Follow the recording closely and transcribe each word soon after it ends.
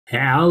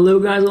Hello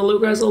guys,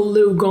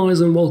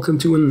 and welcome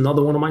to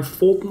another one of my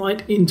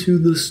Fortnite Into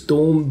the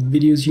Storm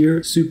videos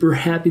here. Super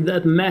happy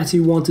that Matty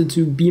wanted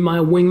to be my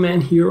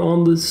wingman here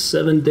on the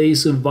 7-day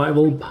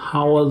survival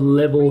power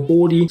level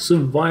 40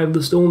 survive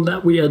the storm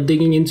that we are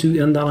digging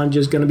into, and that I'm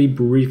just gonna be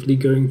briefly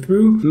going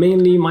through.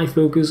 Mainly my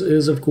focus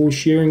is of course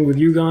sharing with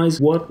you guys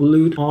what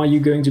loot are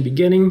you going to be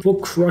getting for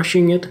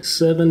crushing it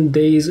 7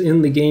 days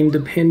in the game,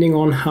 depending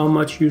on how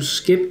much you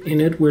skip in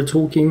it. We're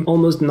talking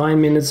almost 9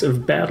 minutes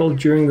of battle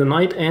during the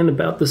night and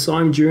about the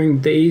same during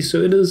day,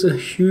 so it is a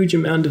huge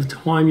amount of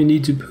time you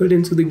need to put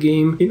into the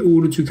game in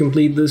order to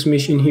complete this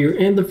mission here.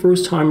 And the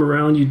first time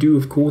around you do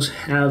of course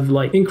have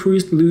like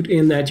increased loot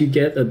in that you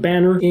get a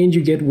banner and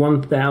you get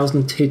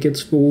 1,000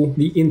 tickets for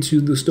the Into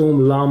the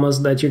Storm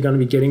llamas that you're going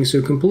to be getting. So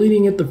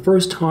completing it the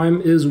first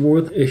time is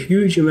worth a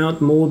huge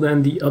amount more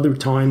than the other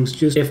times,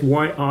 just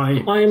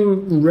FYI.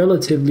 I'm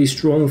relatively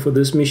strong for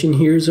this mission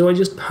here, so I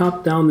just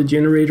popped down the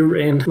generator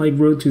and like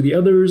wrote to the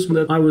others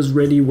that I was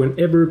ready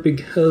whenever,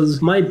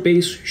 because my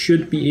base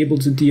should be able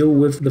to deal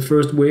with the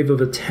first wave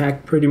of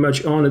attack pretty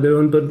much on its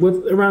own. But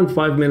with around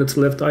 5 minutes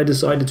left, I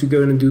decided to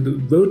go in and do the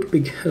vote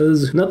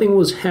because nothing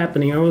was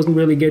happening. I wasn't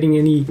really getting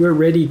any we're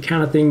ready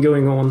kind of thing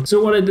going on.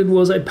 So what I did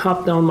was I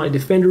popped down my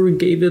defender,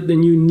 gave it the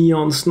new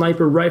neon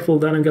sniper rifle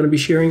that I'm going to be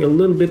sharing a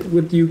little bit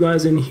with you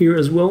guys in here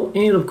as well.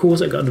 And of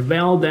course I got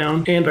Val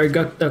down and I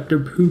got Dr.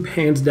 Poop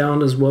Hands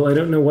down as well. I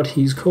don't know what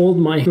he's called,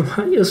 my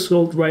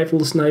assault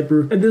rifle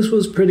sniper. And this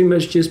was pretty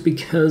much just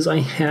because I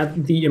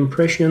had the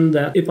impression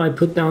that if I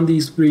put down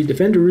these 3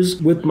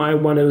 defenders with my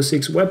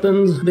 106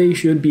 weapons, they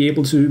should be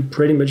able to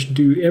pretty much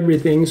do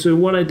everything. So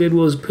what I did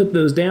was put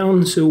those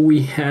down so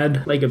we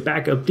had like a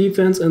backup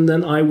defense, and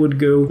then I would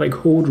go like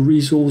hoard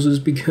resources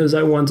because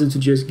I wanted to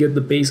just get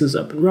the bases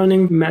up and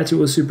running. Matty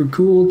was super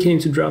cool, came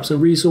to drop some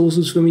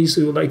resources for me,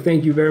 so like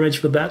thank you very much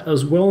for that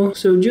as well.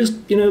 So just,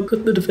 you know,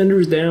 put the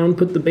defenders down,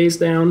 put the base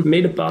down,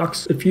 made a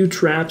box, a few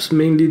traps,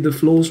 mainly the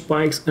floor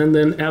spikes, and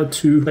then out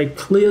to like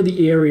clear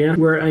the area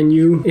where I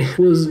knew it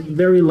was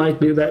very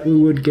likely that we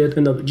would get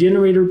another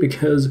generator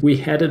because we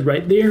had it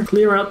right there.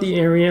 Clear out the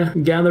area,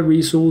 gather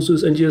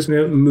resources, and just, you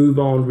know, move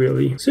on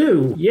really.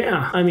 So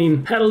yeah, I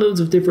mean, had loads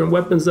of different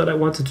weapons that I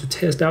wanted to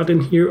test out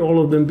in here,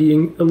 all of them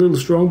being a little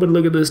strong, but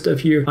look at this stuff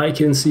here. I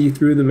can see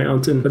through the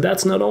mountain. But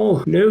that's not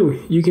all. No,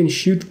 you can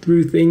shoot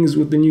through things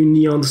with the new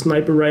neon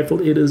sniper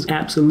rifle. It is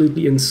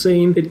absolutely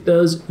insane. It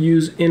does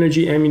use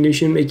energy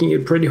ammunition, making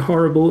it pretty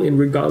horrible in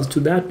regards to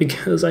that,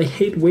 because I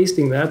hate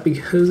wasting that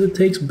because it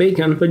takes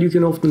bacon, but you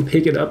can often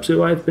pick it up.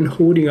 So I've been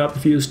holding up a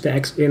few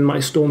stacks in my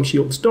storm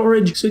shield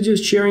storage. So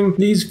just sharing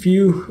these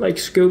few like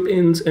scope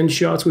ins and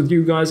shots with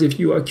you guys if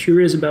you are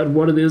curious about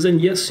what it is.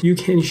 And yes, you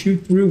can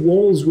shoot through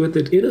walls with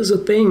it. It is a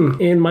thing,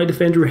 and my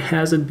defender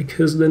has it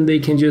because then they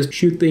can just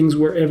shoot things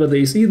wherever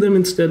they see them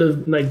instead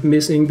of like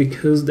missing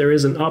because there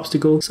is an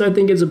obstacle. So I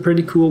think it's a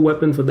pretty cool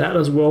weapon for that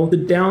as well. The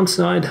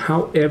downside,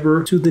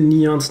 however, to the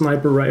neon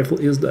sniper rifle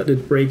is that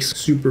it breaks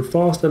super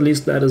fast. At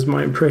least that is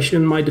my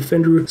impression. My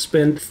defender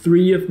spent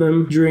 3 of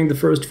them during the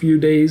first few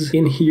days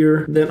in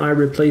here. Then I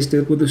replaced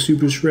it with a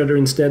super shredder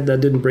instead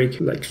that didn't break.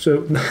 Like,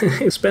 so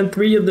I spent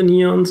 3 of the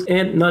neons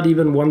and not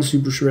even 1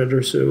 super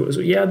shredder. So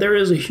yeah, there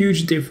is a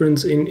huge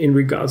difference in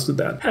regards to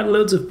that. Had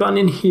loads of fun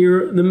in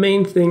here. The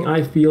main thing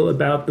I feel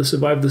about the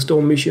Survive the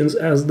Storm missions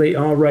as they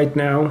are right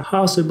now,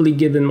 possibly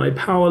given my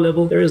power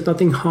level, there is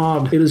nothing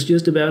hard. It is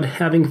just about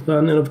having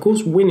fun, and of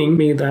course winning,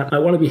 meaning that I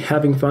want to be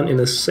having fun in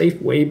a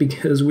safe way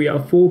because we are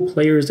 4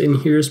 players in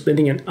here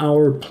spending an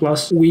hour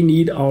plus. We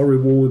need our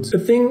rewards. The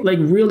thing like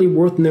really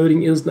worth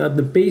noting is that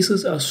the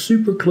bases are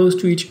super close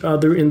to each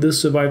other in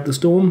this Survive the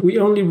Storm. We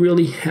only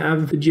really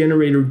have the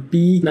generator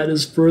B that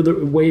is further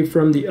away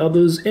from the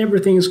others.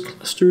 Everything is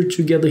clustered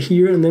together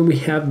here, and then we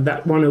have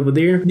that one over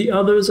there. The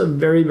others are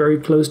very, very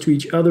close to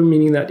each other,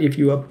 meaning that if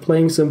you are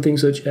playing something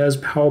such as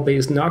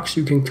power-based knocks,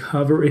 you can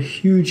cover a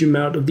huge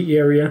amount of the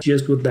area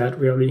just with that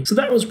really. So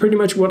that was pretty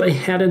much what I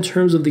had in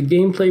terms of the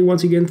gameplay.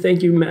 Once again,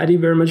 thank you Matty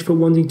very much for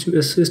wanting to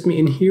assist me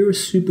in here.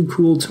 Super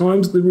cool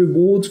times. The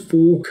rewards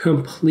for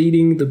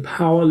completing the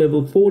power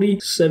level 40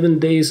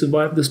 7-day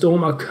survive the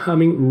storm are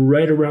coming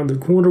right around the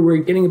corner. We're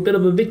getting a bit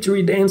of a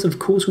victory dance, of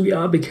course we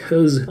are,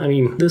 because I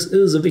mean this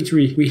is a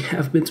victory. We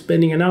have been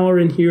spending an hour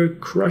in here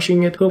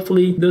crushing it.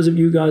 Hopefully those of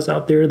you guys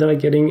out there that are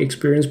getting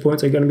experience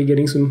points are going to be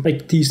getting some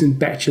like decent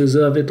batches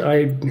of it.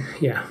 I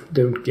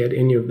don't get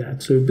any of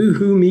that, so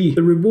boo-hoo me.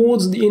 The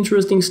rewards, the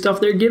interesting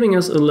stuff, they're giving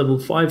us a level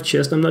 5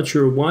 chest. I'm not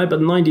sure why,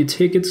 but 90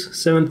 tickets,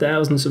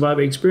 7,000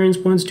 survivor experience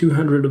points,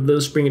 200 of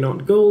those springing on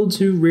gold,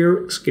 2 rare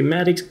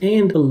schematics,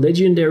 and a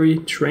legendary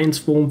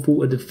transform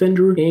for a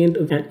defender, and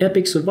an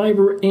epic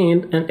survivor,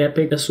 and an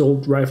epic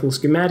assault rifle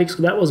schematic.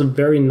 So that was a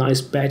very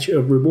nice batch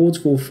of rewards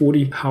for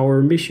 40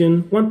 power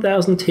mission.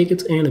 1,000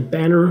 tickets and a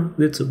banner.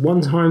 That's a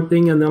one-time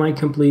thing, and then I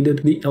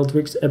completed the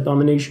Eldritch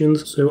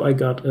Abominations, so I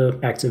got a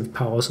active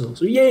power cell.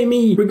 So yay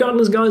me!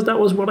 Regardless guys, that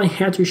was what I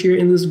had to share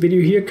in this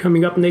video here.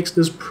 Coming up next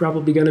is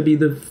probably gonna be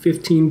the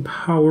 15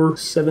 power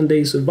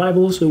 7-day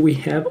survival, so we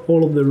have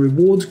all of the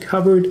rewards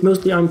covered.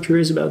 Mostly I'm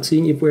curious about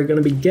seeing if we're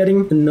gonna be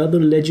getting another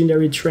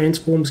legendary transform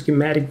transform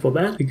schematic for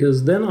that,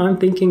 because then I'm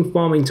thinking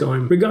farming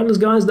time. Regardless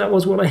guys, that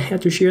was what I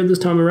had to share this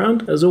time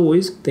around. As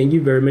always, thank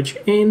you very much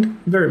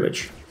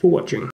for watching.